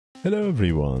Hello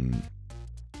everyone,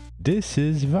 this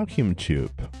is vacuum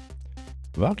tube.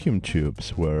 Vacuum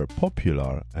tubes were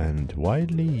popular and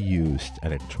widely used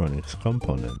electronics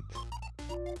component.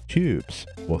 Tubes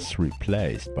was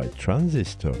replaced by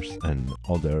transistors and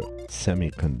other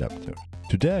semiconductors.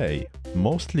 Today,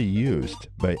 mostly used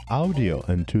by audio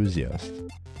enthusiasts,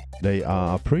 they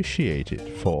are appreciated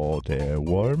for their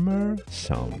warmer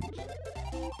sound.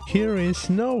 Here is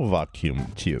no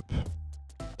vacuum tube.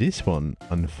 This one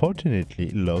unfortunately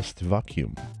lost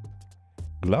vacuum.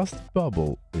 Glass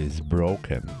bubble is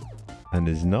broken and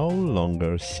is no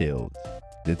longer sealed.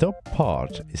 The top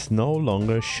part is no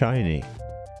longer shiny.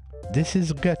 This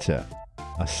is gutter,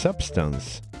 a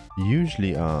substance,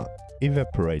 usually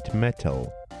evaporate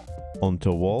metal,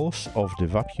 onto walls of the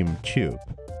vacuum tube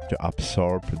to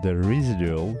absorb the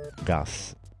residual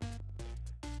gas.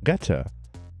 Gutter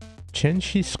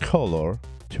changes color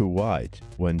to white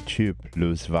when tube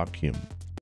lose vacuum.